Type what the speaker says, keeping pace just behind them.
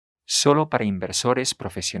solo para inversores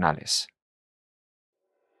profesionales.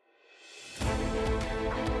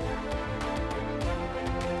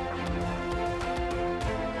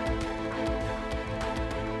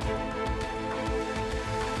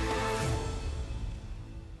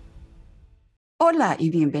 Hola y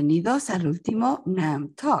bienvenidos al último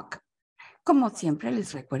NAM Talk. Como siempre,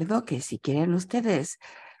 les recuerdo que si quieren ustedes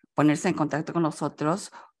ponerse en contacto con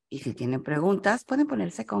nosotros y si tienen preguntas, pueden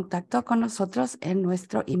ponerse en contacto con nosotros en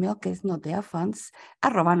nuestro email que es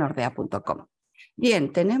nordeafunds@nordea.com.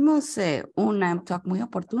 Bien, tenemos un NAM Talk muy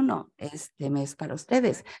oportuno este mes para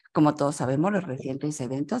ustedes. Como todos sabemos, los recientes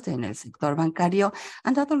eventos en el sector bancario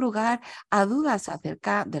han dado lugar a dudas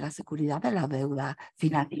acerca de la seguridad de la deuda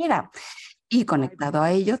financiera. Y conectado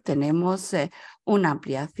a ello tenemos una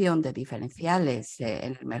ampliación de diferenciales en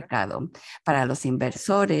el mercado. Para los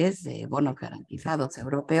inversores de bonos garantizados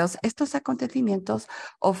europeos, estos acontecimientos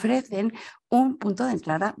ofrecen un punto de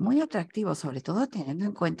entrada muy atractivo, sobre todo teniendo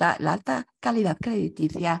en cuenta la alta calidad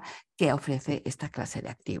crediticia que ofrece esta clase de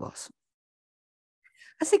activos.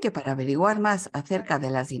 Así que para averiguar más acerca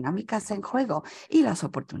de las dinámicas en juego y las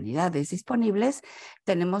oportunidades disponibles,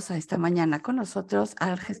 tenemos a esta mañana con nosotros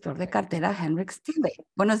al gestor de cartera, Henrik Steele.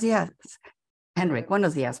 Buenos días, Henrik.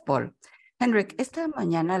 Buenos días, Paul. Henrik, esta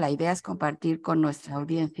mañana la idea es compartir con nuestra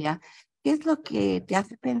audiencia qué es lo que te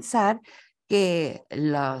hace pensar que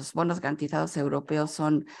los bonos garantizados europeos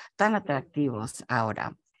son tan atractivos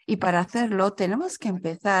ahora. Y para hacerlo, tenemos que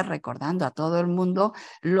empezar recordando a todo el mundo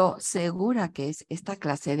lo segura que es esta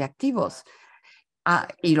clase de activos.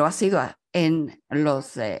 Y lo ha sido en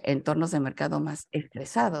los entornos de mercado más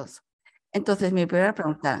estresados. Entonces, mi primera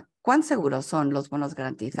pregunta, ¿cuán seguros son los bonos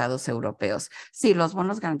garantizados europeos? Sí, los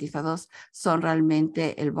bonos garantizados son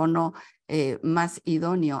realmente el bono más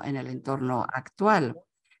idóneo en el entorno actual.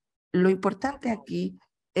 Lo importante aquí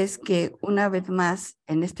es que una vez más,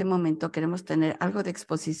 en este momento queremos tener algo de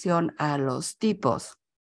exposición a los tipos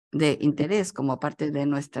de interés como parte de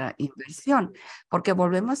nuestra inversión, porque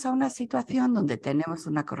volvemos a una situación donde tenemos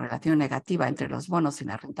una correlación negativa entre los bonos y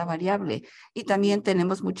la renta variable y también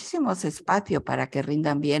tenemos muchísimos espacio para que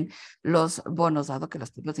rindan bien los bonos, dado que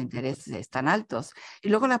los tipos de interés están altos. Y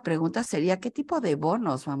luego la pregunta sería, ¿qué tipo de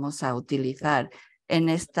bonos vamos a utilizar en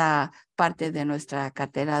esta parte de nuestra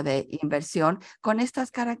cartera de inversión con estas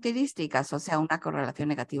características, o sea, una correlación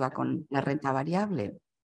negativa con la renta variable?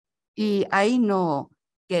 Y ahí no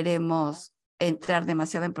queremos entrar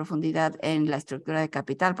demasiado en profundidad en la estructura de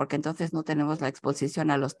capital, porque entonces no tenemos la exposición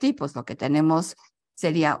a los tipos. Lo que tenemos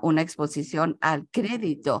sería una exposición al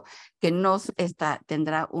crédito, que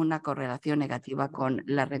tendrá una correlación negativa con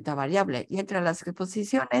la renta variable. Y entre las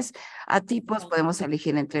exposiciones a tipos podemos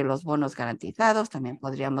elegir entre los bonos garantizados, también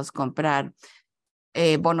podríamos comprar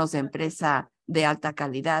bonos de empresa de alta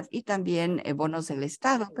calidad y también bonos del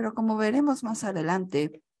Estado. Pero como veremos más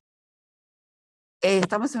adelante,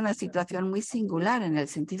 estamos en una situación muy singular en el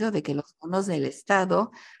sentido de que los bonos del Estado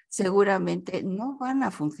seguramente no van a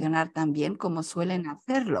funcionar tan bien como suelen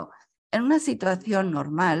hacerlo. En una situación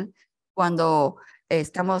normal, cuando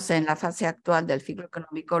estamos en la fase actual del ciclo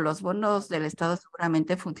económico, los bonos del Estado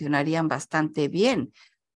seguramente funcionarían bastante bien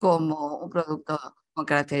como un producto con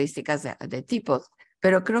características de tipos,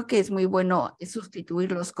 pero creo que es muy bueno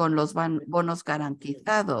sustituirlos con los bonos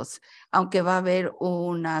garantizados, aunque va a haber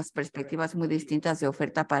unas perspectivas muy distintas de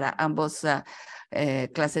oferta para ambos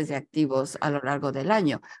clases de activos a lo largo del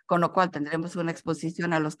año, con lo cual tendremos una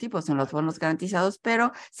exposición a los tipos en los bonos garantizados,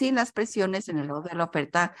 pero sin las presiones en el lado de la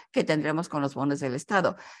oferta que tendremos con los bonos del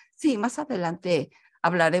Estado. Sí, más adelante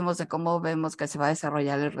hablaremos de cómo vemos que se va a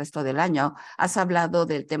desarrollar el resto del año. Has hablado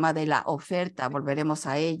del tema de la oferta, volveremos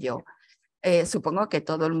a ello. Supongo que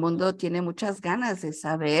todo el mundo tiene muchas ganas de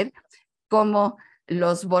saber cómo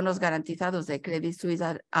los bonos garantizados de Credit Suisse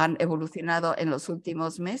han evolucionado en los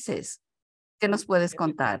últimos meses. ¿Qué nos puedes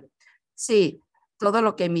contar? Sí, todo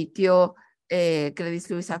lo que emitió Credit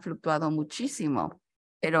Suisse ha fluctuado muchísimo,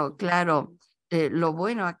 pero claro, lo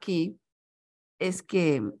bueno aquí es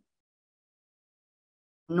que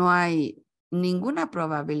no hay ninguna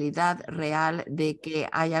probabilidad real de que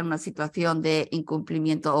haya una situación de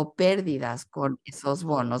incumplimiento o pérdidas con esos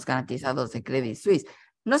bonos garantizados de Credit Suisse.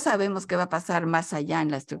 No sabemos qué va a pasar más allá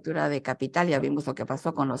en la estructura de capital. Ya vimos lo que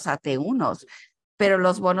pasó con los AT1s, pero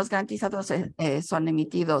los bonos garantizados son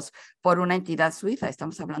emitidos por una entidad suiza.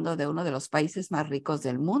 Estamos hablando de uno de los países más ricos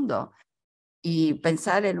del mundo. Y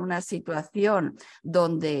pensar en una situación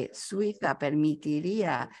donde Suiza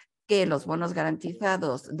permitiría que los bonos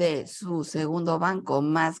garantizados de su segundo banco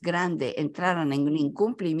más grande entraran en un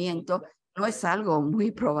incumplimiento, no es algo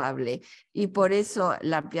muy probable. Y por eso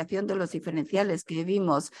la ampliación de los diferenciales que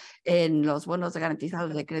vimos en los bonos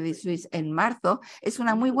garantizados de Credit Suisse en marzo es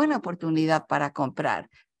una muy buena oportunidad para comprar.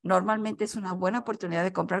 Normalmente es una buena oportunidad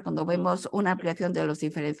de comprar cuando vemos una ampliación de los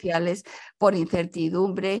diferenciales por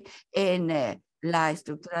incertidumbre en la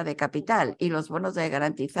estructura de capital, y los bonos de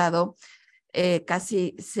garantizado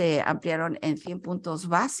casi se ampliaron en 100 puntos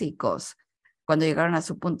básicos cuando llegaron a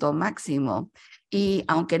su punto máximo. Y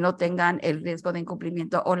aunque no tengan el riesgo de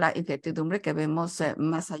incumplimiento o la incertidumbre que vemos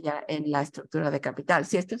más allá en la estructura de capital.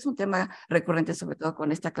 Si este es un tema recurrente, sobre todo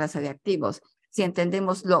con esta clase de activos, si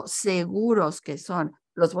entendemos lo seguros que son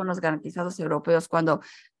los bonos garantizados europeos, cuando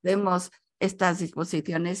vemos estas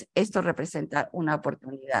disposiciones, esto representa una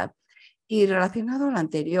oportunidad. Y relacionado a lo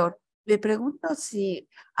anterior, le pregunto si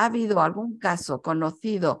ha habido algún caso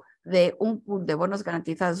conocido de un pool de bonos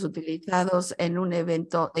garantizados utilizados en un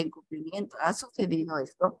evento de incumplimiento. ¿Ha sucedido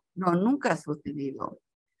esto? No, nunca ha sucedido,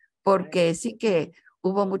 porque sí que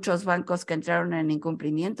hubo muchos bancos que entraron en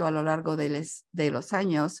incumplimiento a lo largo de los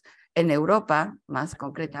años en Europa, más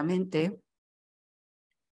concretamente,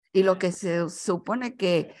 y lo que se supone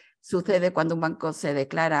que sucede cuando un banco se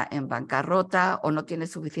declara en bancarrota o no tiene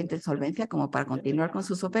suficiente solvencia como para continuar con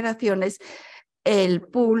sus operaciones, el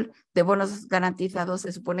pool de bonos garantizados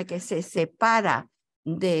se supone que se separa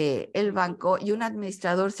del banco y un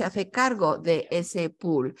administrador se hace cargo de ese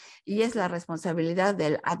pool, y es la responsabilidad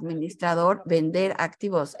del administrador vender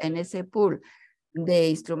activos en ese pool de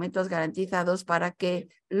instrumentos garantizados para que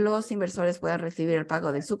los inversores puedan recibir el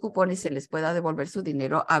pago de su cupón y se les pueda devolver su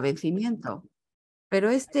dinero a vencimiento. Pero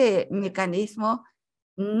este mecanismo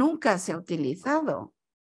nunca se ha utilizado.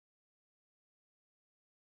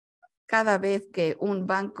 Cada vez que un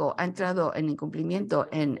banco ha entrado en incumplimiento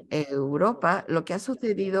en Europa, lo que ha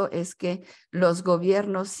sucedido es que los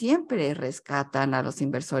gobiernos siempre rescatan a los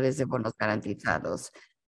inversores de bonos garantizados.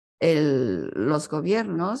 Los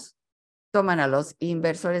gobiernos toman a los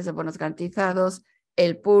inversores de bonos garantizados,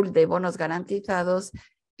 el pool de bonos garantizados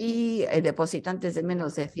y depositantes de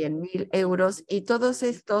menos de 100.000 euros, y todos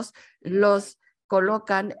estos los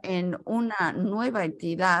colocan en una nueva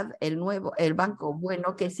entidad, el banco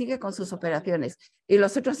bueno, que sigue con sus operaciones. Y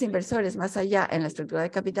los otros inversores más allá en la estructura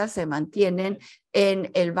de capital se mantienen en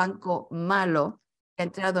el banco malo que ha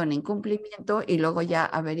entrado en incumplimiento, y luego ya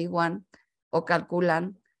averiguan o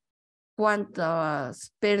calculan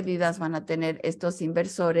cuántas pérdidas van a tener estos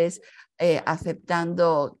inversores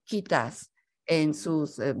aceptando quitas en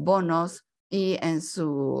sus bonos y en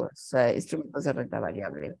sus instrumentos de renta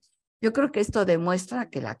variable. Yo creo que esto demuestra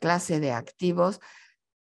que esta clase de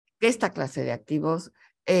activos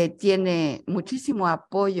tiene muchísimo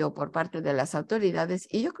apoyo por parte de las autoridades,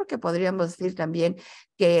 y yo creo que podríamos decir también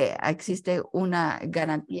que existe una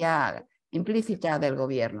garantía implícita del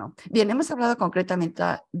gobierno. Bien, hemos hablado concretamente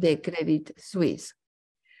de Credit Suisse,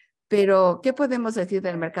 pero ¿qué podemos decir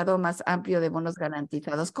del mercado más amplio de bonos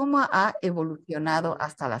garantizados? ¿Cómo ha evolucionado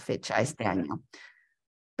hasta la fecha, este año?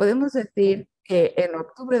 Podemos decir que en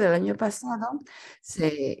octubre del año pasado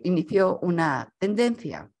se inició una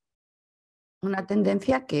tendencia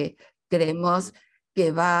que creemos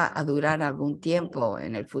que va a durar algún tiempo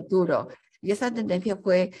en el futuro. Y esa tendencia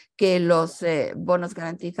fue que los bonos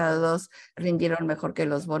garantizados rindieron mejor que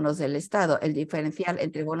los bonos del Estado. El diferencial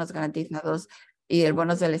entre bonos garantizados y el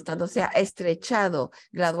bonos del Estado se ha estrechado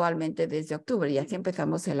gradualmente desde octubre, y así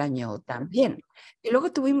empezamos el año también. Y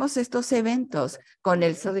luego tuvimos estos eventos con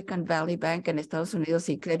el Silicon Valley Bank en Estados Unidos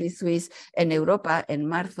y Credit Suisse en Europa en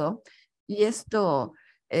marzo, y esto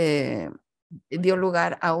dio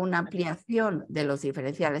lugar a una ampliación de los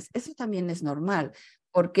diferenciales. Eso también es normal,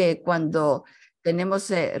 porque cuando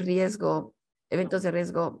tenemos eventos de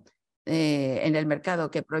riesgo en el mercado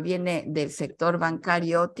que proviene del sector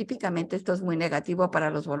bancario, típicamente esto es muy negativo para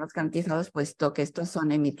los bonos garantizados, puesto que estos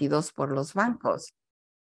son emitidos por los bancos.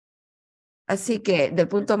 Así que del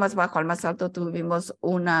punto más bajo al más alto tuvimos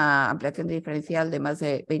una ampliación diferencial de más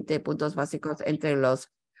de 20 puntos básicos entre los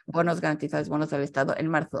bonos garantizados, bonos del Estado en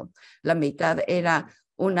marzo. La mitad era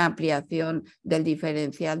una ampliación del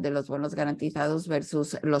diferencial de los bonos garantizados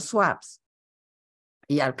versus los swaps.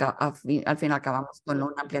 Y al fin acabamos con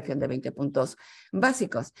una ampliación de 20 puntos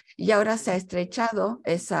básicos. Y ahora se ha estrechado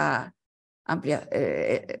esa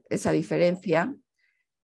diferencia,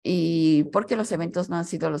 y porque los eventos no han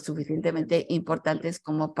sido lo suficientemente importantes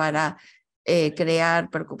como para crear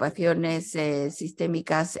preocupaciones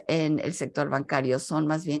sistémicas en el sector bancario. Son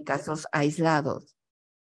más bien casos aislados.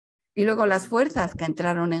 Y luego las fuerzas que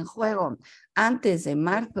entraron en juego antes de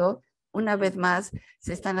marzo una vez más,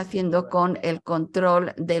 se están haciendo con el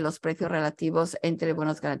control de los precios relativos entre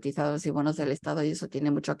bonos garantizados y bonos del Estado, y eso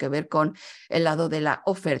tiene mucho que ver con el lado de la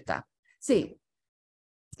oferta. Sí,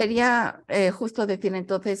 sería justo decir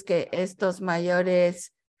entonces que estos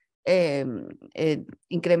mayores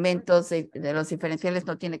incrementos de los diferenciales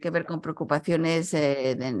no tiene que ver con preocupaciones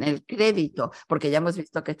en el crédito, porque ya hemos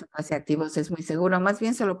visto que esta clase de activos es muy seguro. Más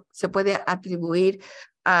bien se puede atribuir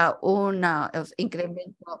a un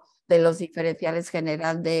incremento de los diferenciales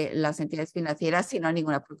general de las entidades financieras, sin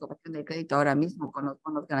ninguna preocupación de crédito ahora mismo con los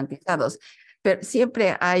bonos garantizados. Pero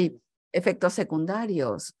siempre hay efectos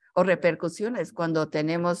secundarios o repercusiones cuando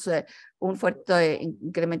tenemos un fuerte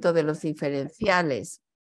incremento de los diferenciales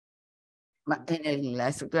en la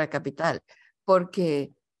estructura de capital,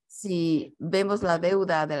 porque si vemos la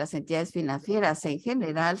deuda de las entidades financieras en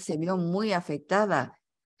general, se vio muy afectada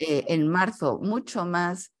en marzo, mucho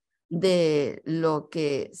más de lo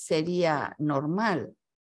que sería normal.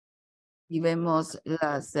 Y vemos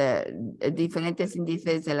los diferentes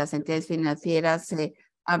índices de las entidades financieras se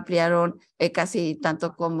ampliaron casi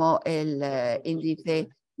tanto como el índice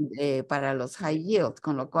para los high yield,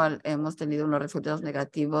 con lo cual hemos tenido unos resultados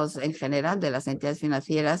negativos en general de las entidades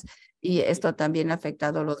financieras, y esto también ha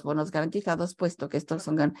afectado los bonos garantizados, puesto que estos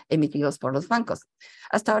son emitidos por los bancos.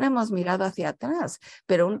 Hasta ahora hemos mirado hacia atrás,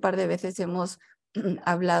 pero un par de veces hemos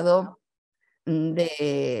hablado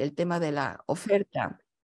del tema de la oferta.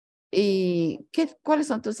 ¿Y cuáles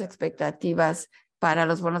son tus expectativas para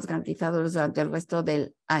los bonos garantizados durante el resto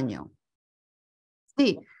del año?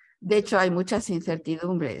 Sí, de hecho hay muchas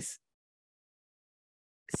incertidumbres.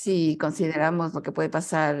 Si consideramos lo que puede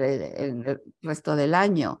pasar en el resto del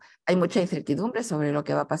año, hay mucha incertidumbre sobre lo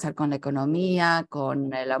que va a pasar con la economía,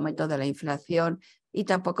 con el aumento de la inflación, y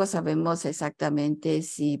tampoco sabemos exactamente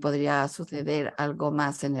si podría suceder algo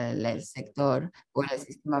más en el sector o en el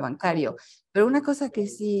sistema bancario. Pero una cosa que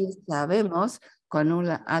sí sabemos con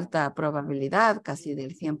una alta probabilidad, casi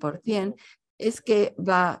del 100%, es que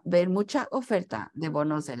va a haber mucha oferta de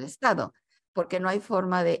bonos del Estado, porque no hay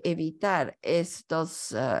forma de evitar esta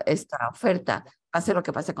oferta, pase lo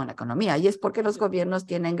que pase con la economía. Y es porque los gobiernos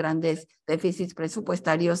tienen grandes déficits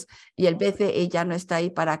presupuestarios y el BCE ya no está ahí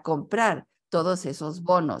para comprar todos esos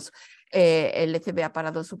bonos. El ECB ha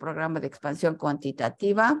parado su programa de expansión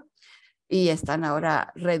cuantitativa y están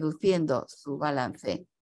ahora reduciendo su balance.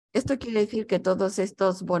 Esto quiere decir que todos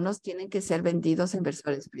estos bonos tienen que ser vendidos a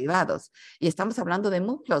inversores privados. Y estamos hablando de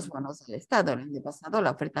muchos bonos del Estado. El año pasado,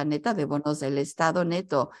 la oferta neta de bonos del Estado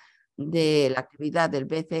neto de la actividad del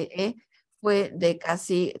BCE fue de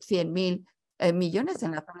casi 100.000 millones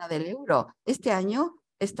en la zona del euro. Este año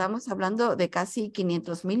estamos hablando de casi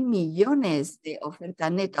 500.000 millones de oferta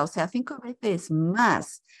neta, o sea, 5 veces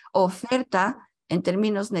más oferta en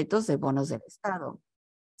términos netos de bonos del Estado.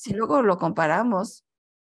 Si luego lo comparamos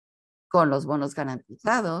con los bonos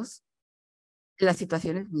garantizados, la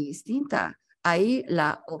situación es muy distinta. Ahí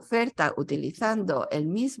la oferta, utilizando el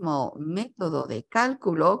mismo método de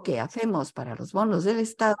cálculo que hacemos para los bonos del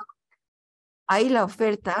Estado, ahí la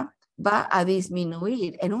oferta va a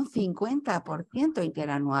disminuir en un 50%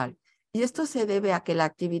 interanual. Y esto se debe a que la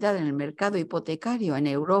actividad en el mercado hipotecario en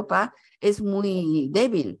Europa es muy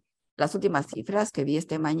débil. Las últimas cifras que vi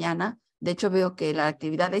esta mañana, de hecho veo que la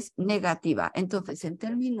actividad es negativa. Entonces, en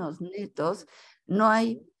términos netos, no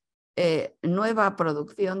hay nueva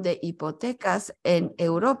producción de hipotecas en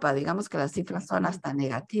Europa. Digamos que las cifras son hasta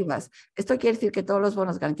negativas. Esto quiere decir que todos los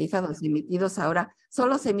bonos garantizados emitidos ahora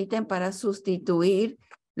solo se emiten para sustituir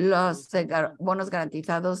los bonos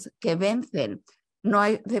garantizados que vencen. No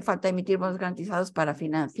hace falta emitir bonos garantizados para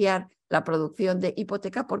financiar la producción de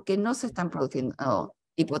hipoteca, porque no se están produciendo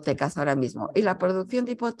hipotecas ahora mismo. Y la producción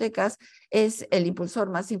de hipotecas es el impulsor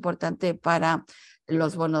más importante para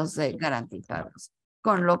los bonos garantizados.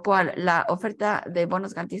 Con lo cual, la oferta de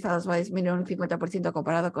bonos garantizados va a disminuir un 50%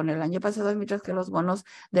 comparado con el año pasado, mientras que los bonos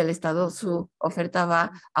del Estado, su oferta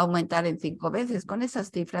va a aumentar en 5 veces. Con esas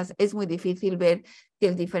cifras es muy difícil ver que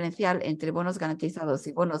el diferencial entre bonos garantizados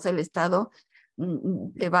y bonos del Estado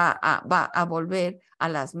va a volver a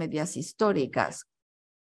las medias históricas,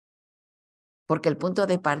 porque el punto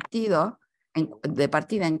de partida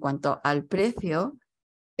en cuanto al precio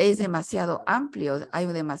es demasiado amplio, hay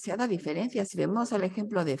demasiada diferencia. Si vemos el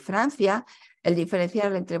ejemplo de Francia, el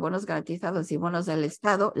diferencial entre bonos garantizados y bonos del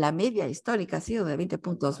Estado, la media histórica ha sido de 20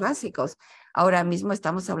 puntos básicos. Ahora mismo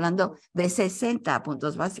estamos hablando de 60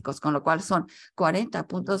 puntos básicos, con lo cual son 40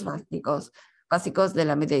 puntos básicos de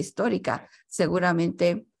la media histórica.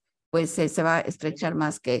 Seguramente pues se va a estrechar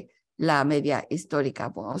más que la media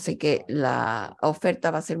histórica. O sea que la oferta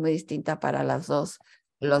va a ser muy distinta para los dos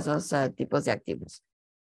tipos de activos.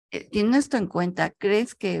 Teniendo esto en cuenta,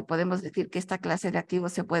 ¿crees que podemos decir que esta clase de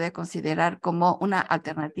activos se puede considerar como una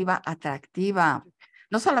alternativa atractiva,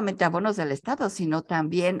 no solamente a bonos del Estado, sino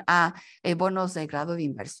también a bonos de grado de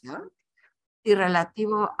inversión? Y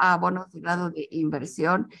relativo a bonos de grado de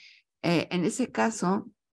inversión, en ese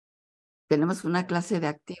caso, tenemos una clase de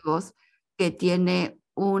activos que tiene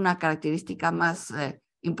una característica más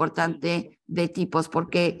importante de tipos,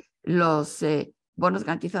 porque los bonos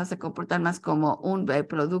garantizados se comportan más como un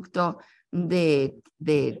producto de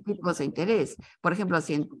tipos de interés. Por ejemplo,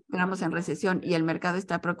 si entramos en recesión y el mercado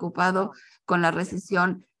está preocupado con la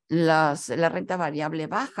recesión, la renta variable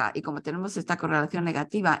baja, y como tenemos esta correlación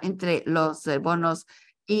negativa entre los bonos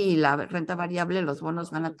y la renta variable, los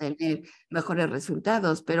bonos van a tener mejores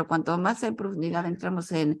resultados, pero cuanto más en profundidad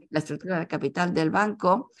entramos en la estructura de capital del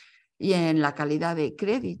banco y en la calidad de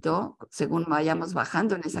crédito, según vayamos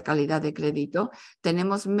bajando en esa calidad de crédito,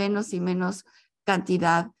 tenemos menos y menos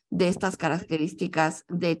cantidad de estas características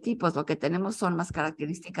de tipos. Lo que tenemos son más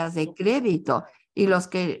características de crédito y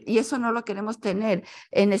eso no lo queremos tener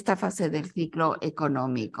en esta fase del ciclo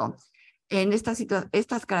económico. En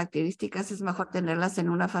estas características es mejor tenerlas en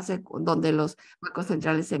una fase donde los bancos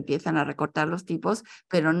centrales empiezan a recortar los tipos,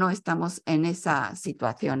 pero no estamos en esa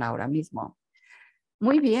situación ahora mismo.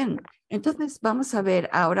 Muy bien, entonces vamos a ver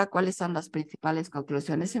ahora cuáles son las principales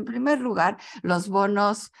conclusiones. En primer lugar, los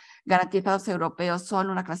bonos garantizados europeos son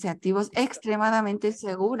una clase de activos extremadamente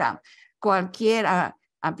segura. Cualquier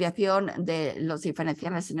ampliación de los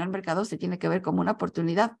diferenciales en el mercado se tiene que ver como una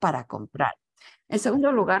oportunidad para comprar. En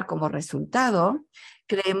segundo lugar, como resultado,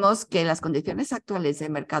 creemos que las condiciones actuales de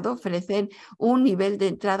mercado ofrecen un nivel de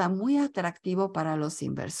entrada muy atractivo para los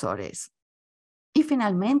inversores. Y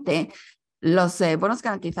finalmente, los bonos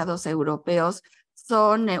garantizados europeos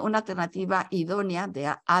son una alternativa idónea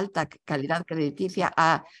de alta calidad crediticia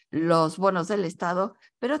a los bonos del Estado,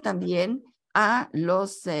 pero también a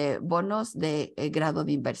los bonos de grado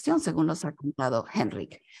de inversión, según nos ha contado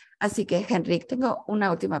Henrik. Así que, Henrik, tengo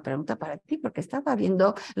una última pregunta para ti, porque estaba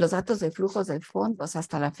viendo los datos de flujos de fondos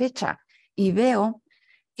hasta la fecha y veo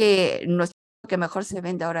que nuestro que mejor se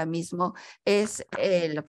vende ahora mismo es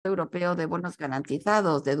el europeo de bonos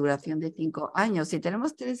garantizados de duración de 5 años. Y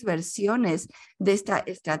tenemos 3 versiones de esta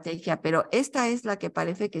estrategia, pero esta es la que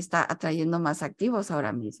parece que está atrayendo más activos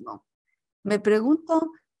ahora mismo. Me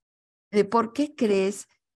pregunto, ¿por qué crees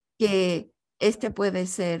que este puede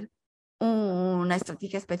ser una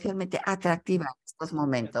estrategia especialmente atractiva en estos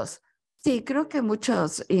momentos? Sí, creo que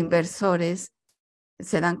muchos inversores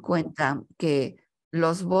se dan cuenta que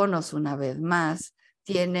los bonos, una vez más,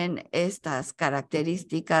 tienen estas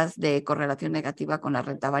características de correlación negativa con la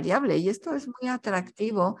renta variable. Y esto es muy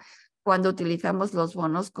atractivo cuando utilizamos los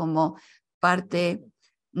bonos como parte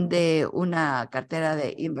de una cartera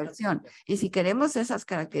de inversión. Y si queremos esas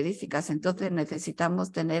características, entonces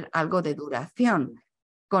necesitamos tener algo de duración,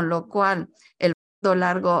 con lo cual el fondo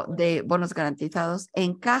largo de bonos garantizados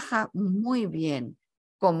encaja muy bien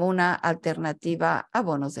como una alternativa a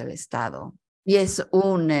bonos del Estado. Y es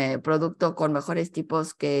un producto con mejores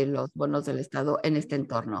tipos que los bonos del Estado en este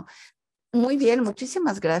entorno. Muy bien,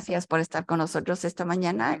 muchísimas gracias por estar con nosotros esta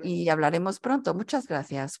mañana y hablaremos pronto. Muchas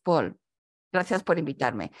gracias, Paul. Gracias por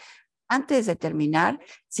invitarme. Antes de terminar,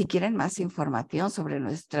 si quieren más información sobre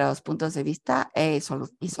nuestros puntos de vista y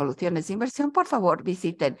soluciones de inversión, por favor,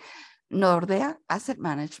 visiten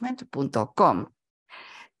nordeaassetmanagement.com.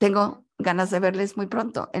 Tengo ganas de verles muy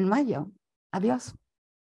pronto, en mayo. Adiós.